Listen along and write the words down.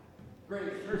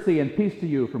Mercy and peace to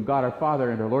you from God our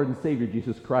Father and our Lord and Savior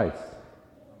Jesus Christ.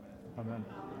 Amen.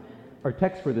 Our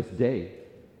text for this day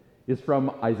is from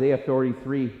Isaiah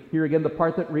 43. Here again the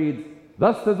part that reads,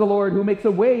 "Thus says the Lord, who makes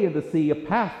a way in the sea, a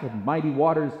path of mighty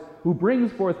waters, who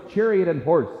brings forth chariot and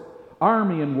horse,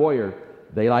 army and warrior.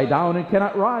 They lie down and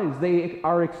cannot rise. They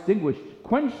are extinguished,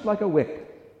 quenched like a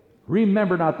wick.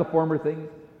 Remember not the former things,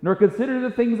 nor consider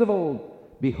the things of old.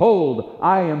 Behold,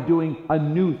 I am doing a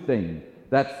new thing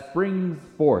that springs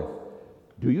forth.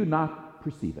 Do you not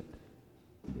perceive it?"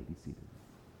 You may be seated.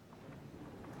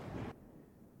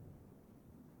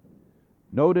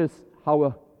 Notice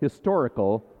how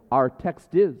historical our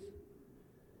text is.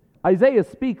 Isaiah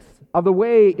speaks of the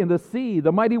way in the sea,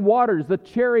 the mighty waters, the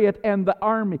chariot and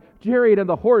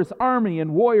the horse, army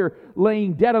and warrior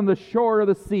laying dead on the shore of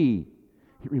the sea.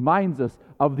 He reminds us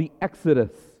of the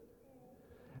Exodus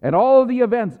and all of the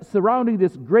events surrounding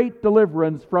this great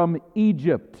deliverance from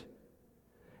Egypt.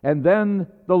 And then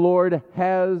the Lord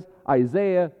has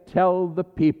Isaiah tell the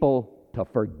people to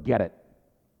forget it.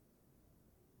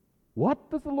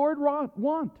 What does the Lord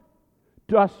want?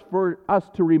 Just for us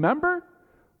to remember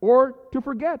or to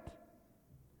forget?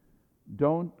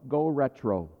 Don't go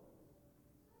retro.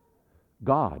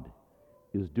 God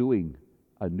is doing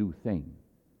a new thing.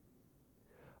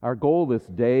 Our goal this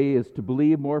day is to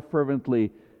believe more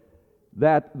fervently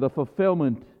that the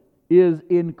fulfillment is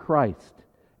in Christ,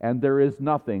 and there is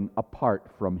nothing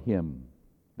apart from Him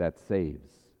that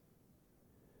saves.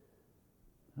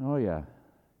 Oh yeah.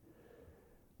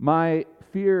 My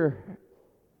fear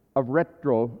of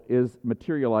retro is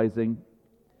materializing.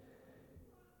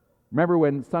 Remember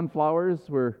when sunflowers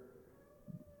were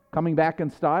coming back in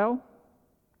style?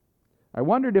 I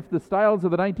wondered if the styles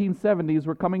of the 1970s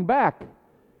were coming back.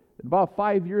 About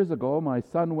 5 years ago, my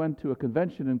son went to a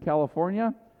convention in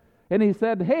California, and he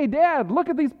said, "Hey, Dad, look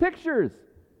at these pictures."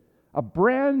 A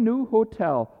brand new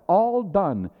hotel, all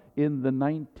done in the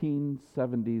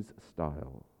 1970s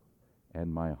style.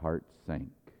 And my heart sank.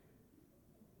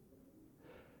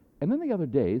 And then the other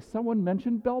day, someone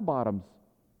mentioned bell bottoms.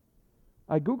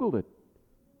 I Googled it.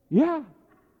 Yeah,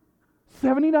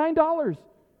 $79.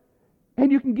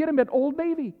 And you can get them at Old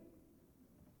Navy.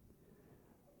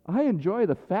 I enjoy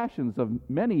the fashions of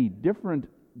many different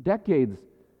decades,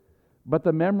 but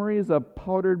the memories of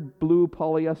powdered blue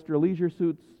polyester leisure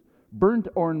suits, burnt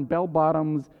orange bell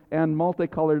bottoms, and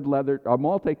multicolored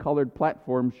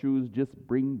platform shoes just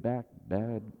bring back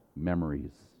bad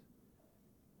memories.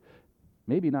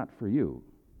 Maybe not for you,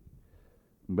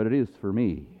 but it is for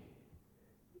me.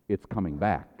 It's coming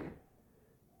back.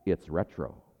 It's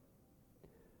retro.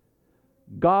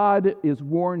 God is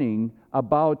warning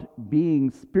about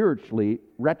being spiritually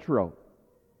retro.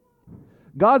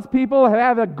 God's people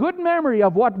have a good memory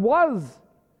of what was,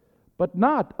 but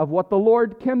not of what the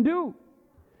Lord can do.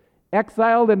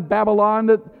 Exiled in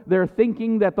Babylon, they're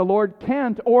thinking that the Lord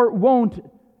can't or won't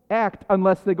act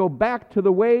unless they go back to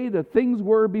the way that things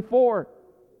were before.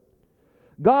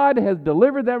 God has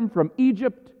delivered them from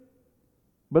Egypt,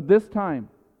 but this time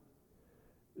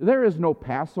there is no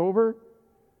Passover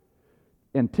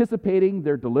anticipating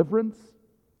their deliverance,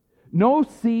 no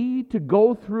sea to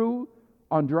go through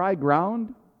on dry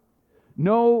ground.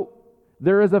 No,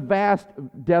 there is a vast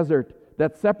desert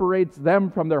that separates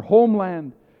them from their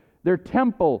homeland. Their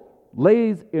temple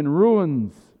lays in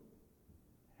ruins,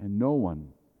 and no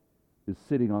one is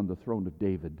sitting on the throne of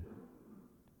David.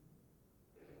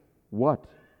 What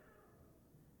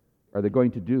are they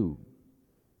going to do?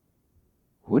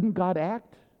 Wouldn't God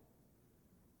act?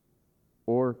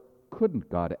 Or couldn't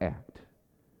God act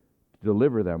to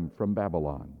deliver them from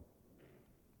Babylon?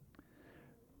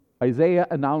 Isaiah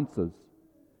announces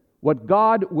what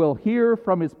God will hear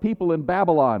from His people in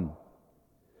Babylon.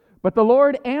 But the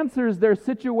Lord answers their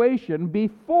situation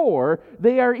before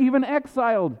they are even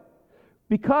exiled,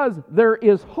 because there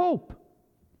is hope.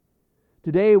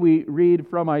 Today we read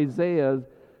from Isaiah,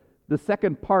 the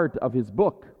second part of his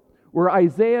book, where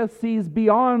Isaiah sees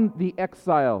beyond the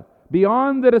exile,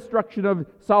 beyond the destruction of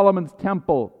Solomon's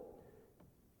temple.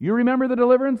 You remember the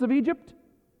deliverance of Egypt?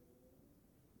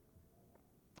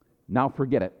 Now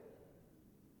forget it.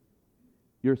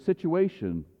 Your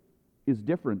situation is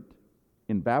different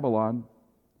in Babylon.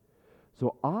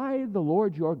 So I, the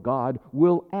Lord your God,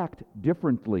 will act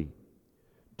differently.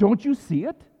 Don't you see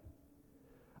it?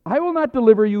 I will not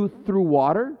deliver you through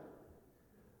water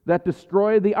that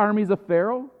destroyed the armies of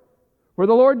Pharaoh. For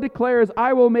the Lord declares,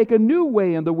 I will make a new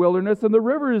way in the wilderness and the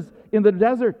rivers in the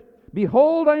desert.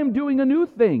 Behold, I am doing a new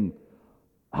thing.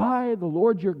 I, the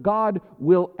Lord your God,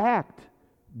 will act.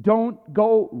 Don't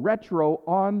go retro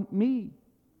on me.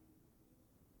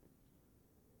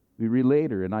 We read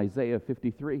later in Isaiah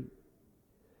 53.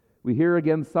 We hear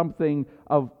again something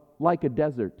of like a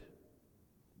desert.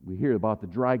 We hear about the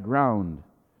dry ground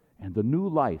and the new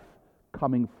life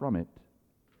coming from it.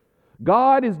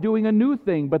 God is doing a new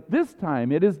thing, but this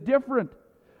time it is different.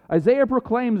 Isaiah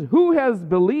proclaims, "Who has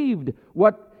believed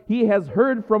what he has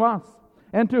heard from us?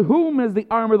 And to whom has the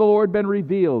arm of the Lord been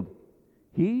revealed?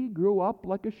 He grew up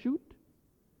like a shoot,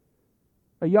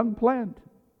 a young plant,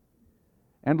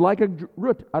 and like a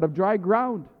root out of dry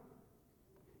ground."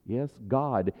 Yes,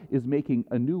 God is making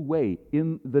a new way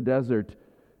in the desert.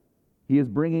 He is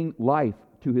bringing life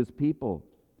to His people.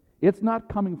 It's not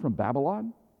coming from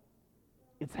Babylon.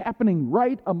 It's happening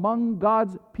right among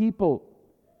God's people.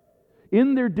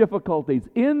 In their difficulties,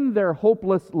 in their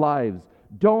hopeless lives,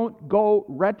 don't go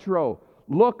retro.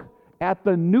 Look at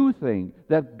the new thing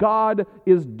that God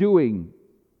is doing.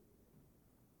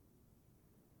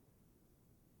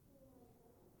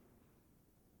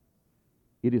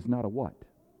 It is not a what?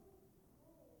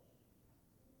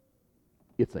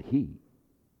 It's a He.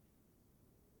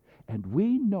 And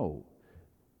we know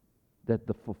that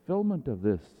the fulfillment of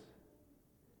this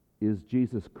is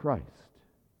Jesus Christ.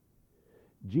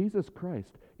 Jesus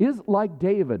Christ is like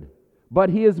David, but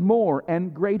He is more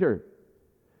and greater.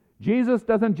 Jesus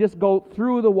doesn't just go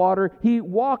through the water, He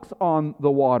walks on the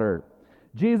water.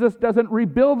 Jesus doesn't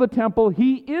rebuild the temple,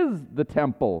 He is the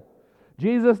temple.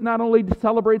 Jesus not only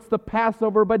celebrates the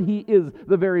Passover, but He is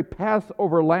the very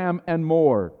Passover lamb and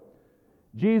more.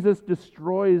 Jesus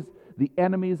destroys the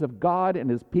enemies of God and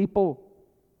His people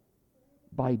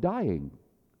by dying.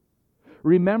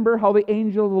 Remember how the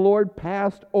angel of the Lord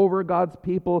passed over God's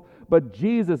people, but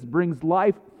Jesus brings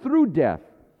life through death.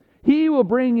 He will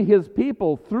bring His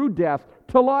people through death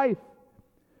to life.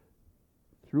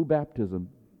 Through baptism,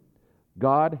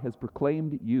 God has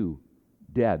proclaimed you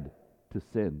dead to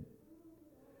sin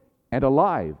and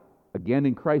alive again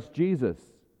in Christ Jesus.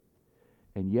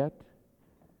 And yet,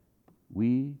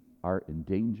 we are in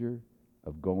danger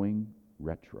of going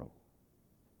retro.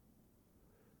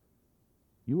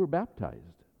 You were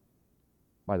baptized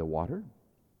by the water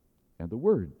and the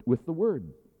Word, with the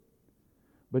Word.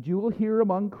 But you will hear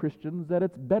among Christians that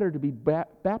it's better to be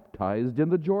baptized in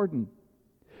the Jordan.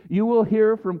 You will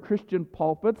hear from Christian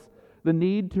pulpits the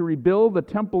need to rebuild the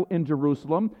temple in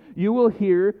Jerusalem. You will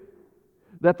hear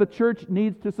that the church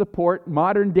needs to support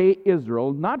modern-day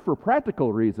Israel, not for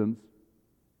practical reasons,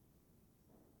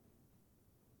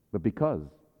 but because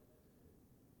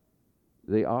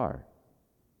they are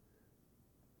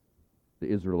the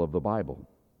Israel of the Bible.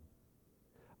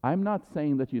 I'm not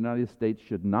saying that the United States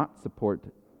should not support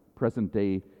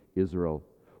present-day Israel.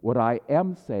 What I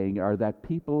am saying are that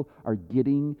people are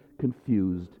getting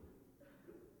confused.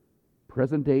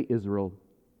 Present-day Israel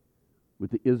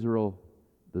with the Israel,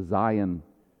 the Zion,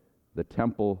 the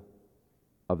temple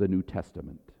of the New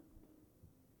Testament.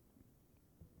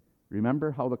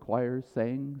 Remember how the choir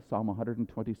sang Psalm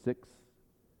 126?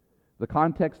 The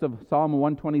context of Psalm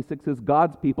 126 is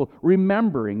God's people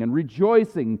remembering and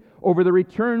rejoicing over the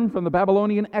return from the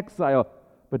Babylonian exile.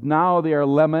 But now they are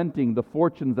lamenting the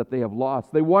fortunes that they have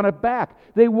lost. They want it back.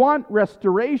 They want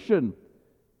restoration.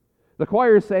 The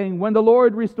choir is saying, when the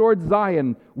Lord restored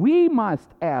Zion, we must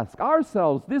ask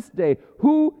ourselves this day,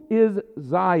 who is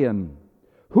Zion?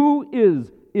 Who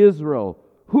is Israel?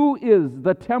 Who is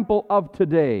the temple of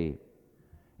today?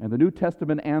 And the New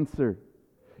Testament answer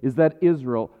is that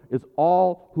Israel is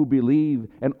all who believe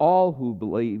and all who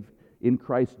believe in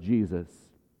Christ Jesus.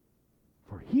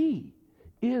 For He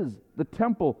is the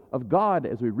temple of God,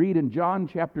 as we read in John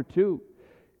chapter 2.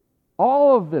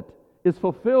 All of it is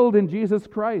fulfilled in Jesus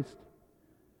Christ.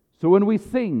 So when we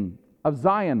sing of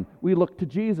Zion, we look to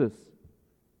Jesus.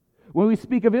 When we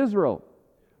speak of Israel,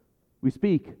 we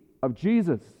speak of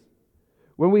Jesus.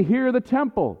 When we hear the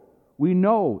temple, we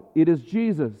know it is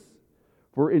Jesus.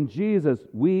 For in Jesus,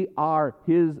 we are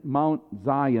His Mount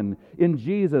Zion. In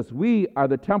Jesus, we are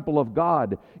the temple of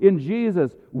God. In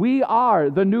Jesus, we are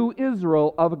the new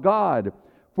Israel of God.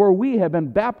 For we have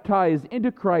been baptized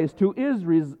into Christ, who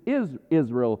is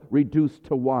Israel reduced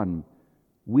to one.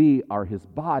 We are His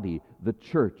body, the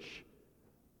church,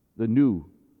 the new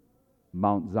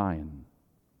Mount Zion.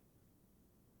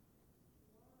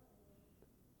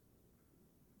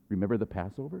 Remember the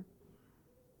Passover?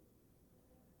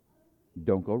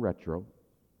 Don't go retro.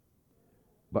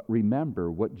 But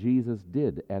remember what Jesus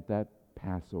did at that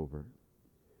Passover.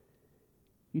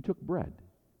 He took bread.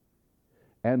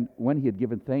 And when He had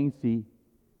given thanks, He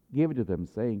gave it to them,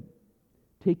 saying,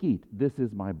 "Take, eat, this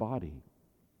is my body,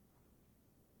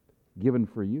 given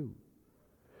for you."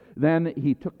 Then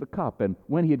He took the cup, and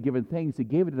when He had given thanks, He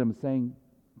gave it to them, saying,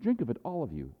 "Drink of it, all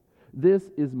of you. This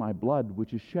is my blood,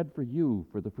 which is shed for you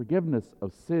for the forgiveness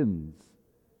of sins.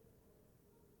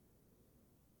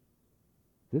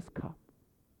 This cup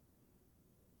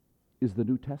is the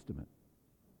New Testament,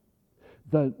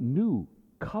 the new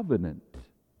covenant.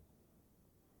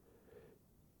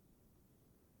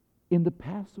 In the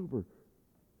Passover,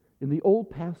 in the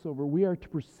old Passover, we are to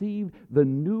perceive the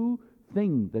new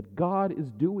thing that God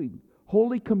is doing.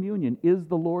 Holy Communion is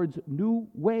the Lord's new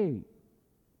way.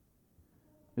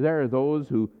 There are those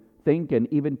who think and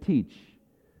even teach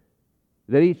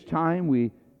that each time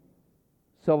we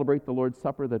celebrate the Lord's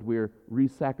Supper that we're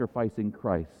re-sacrificing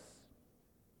Christ.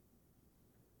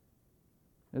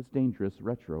 That's dangerous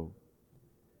retro,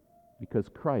 because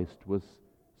Christ was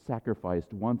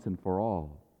sacrificed once and for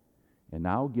all, and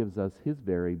now gives us His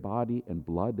very body and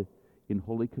blood in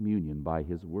Holy Communion by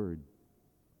His Word.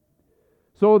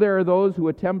 So there are those who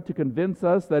attempt to convince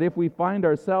us that if we find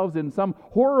ourselves in some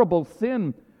horrible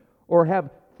sin or have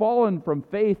fallen from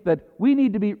faith, that we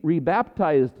need to be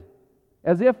rebaptized,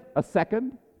 as if a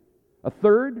second, a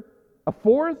third, a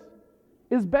fourth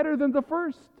is better than the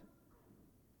first.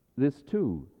 This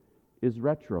too is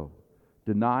retro,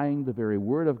 denying the very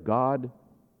Word of God,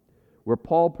 where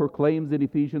Paul proclaims in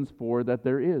Ephesians 4 that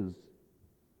there is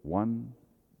one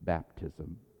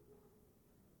baptism.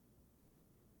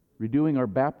 Redoing our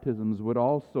baptisms would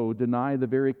also deny the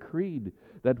very creed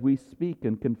that we speak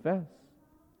and confess.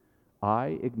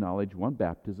 I acknowledge one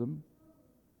baptism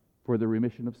for the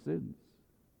remission of sins.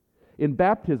 In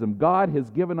baptism, God has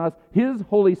given us His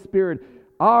Holy Spirit,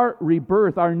 our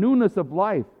rebirth, our newness of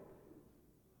life,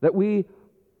 that we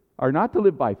are not to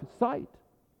live by sight,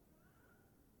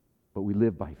 but we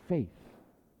live by faith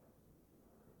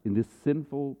in this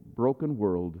sinful, broken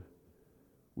world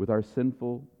with our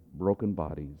sinful, broken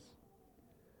bodies.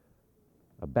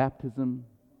 A baptism,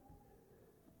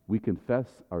 we confess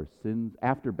our sins.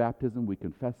 After baptism, we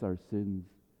confess our sins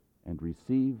and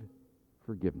receive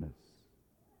forgiveness.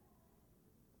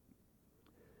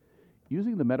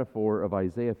 Using the metaphor of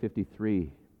Isaiah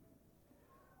 53,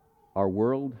 our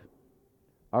world,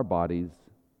 our bodies,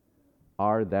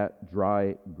 are that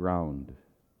dry ground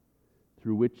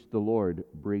through which the Lord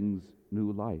brings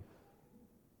new life.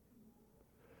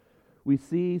 We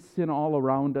see sin all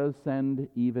around us and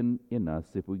even in us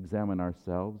if we examine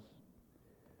ourselves.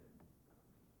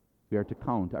 We are to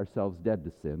count ourselves dead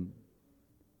to sin,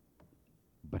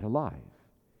 but alive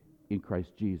in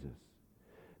Christ Jesus.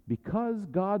 Because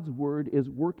God's Word is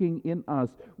working in us,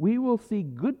 we will see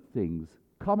good things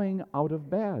coming out of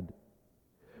bad.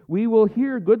 We will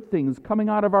hear good things coming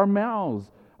out of our mouths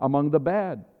among the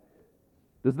bad.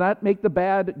 Does that make the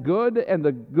bad good and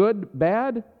the good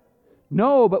bad?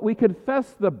 No, but we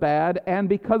confess the bad, and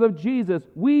because of Jesus,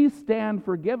 we stand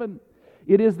forgiven.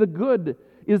 Is the good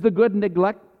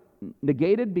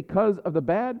negated because of the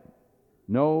bad?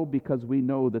 No, because we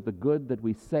know that the good that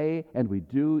we say and we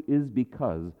do is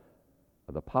because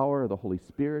of the power of the Holy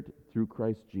Spirit through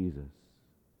Christ Jesus.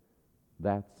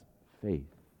 That's faith.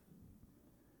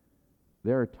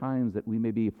 There are times that we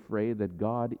may be afraid that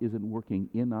God isn't working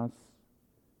in us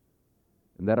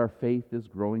and that our faith is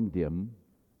growing dim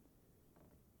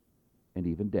and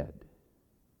even dead.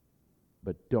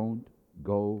 But don't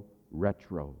go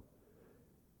retro.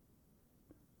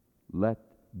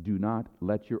 Do not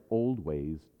let your old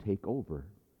ways take over.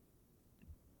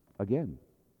 Again,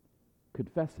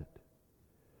 confess it.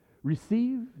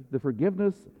 Receive the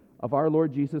forgiveness of our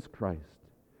Lord Jesus Christ.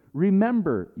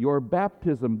 Remember your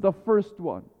baptism, the first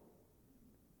one.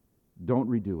 Don't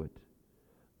redo it.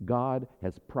 God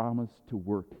has promised to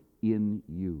work in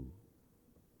you.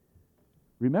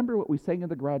 Remember what we sang in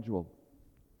the gradual.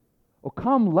 Oh,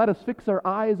 come, let us fix our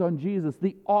eyes on Jesus,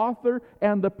 the author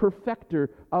and the perfecter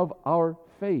of our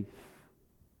faith.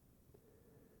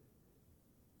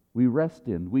 We rest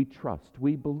in, we trust,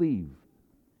 we believe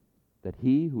that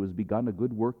He who has begun a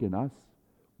good work in us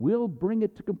will bring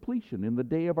it to completion in the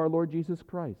day of our Lord Jesus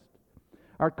Christ.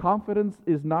 Our confidence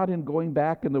is not in going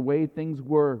back in the way things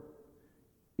were.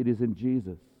 It is in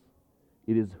Jesus.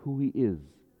 It is who He is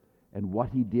and what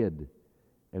He did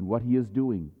and what He is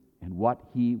doing and what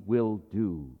He will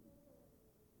do.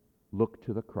 Look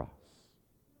to the cross.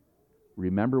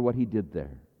 Remember what He did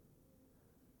there.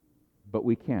 But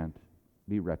we can't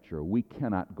be retro. We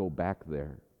cannot go back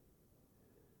there.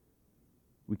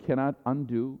 We cannot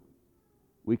undo.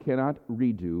 We cannot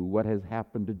redo what has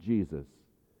happened to Jesus.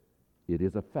 It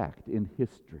is a fact in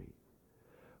history.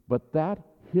 But that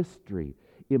history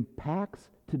impacts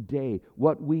today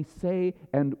what we say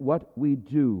and what we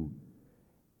do,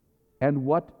 and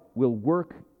what will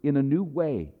work in a new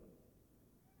way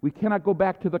We cannot go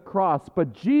back to the cross,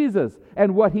 but Jesus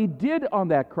and what he did on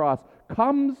that cross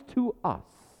comes to us.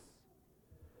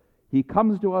 He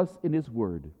comes to us in his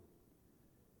word,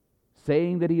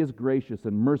 saying that he is gracious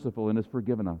and merciful and has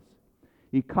forgiven us.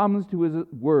 He comes to his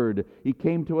word. He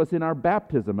came to us in our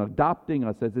baptism, adopting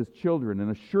us as his children and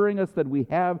assuring us that we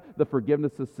have the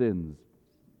forgiveness of sins.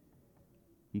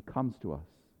 He comes to us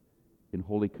in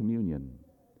Holy Communion,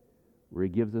 where he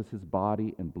gives us his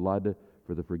body and blood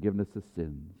for the forgiveness of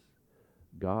sins.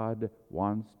 God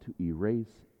wants to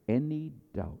erase any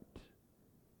doubt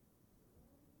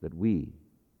that we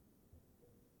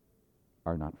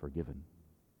are not forgiven.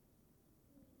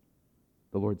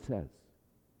 The Lord says,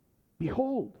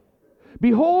 "Behold,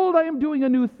 behold, I am doing a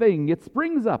new thing. It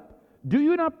springs up. Do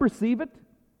you not perceive it?"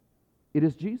 It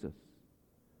is Jesus.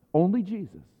 Only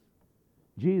Jesus.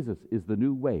 Jesus is the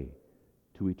new way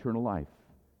to eternal life.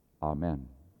 Amen.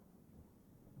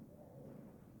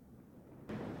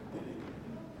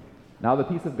 Now the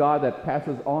peace of God that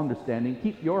passes all understanding,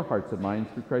 keep your hearts and minds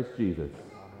through Christ Jesus.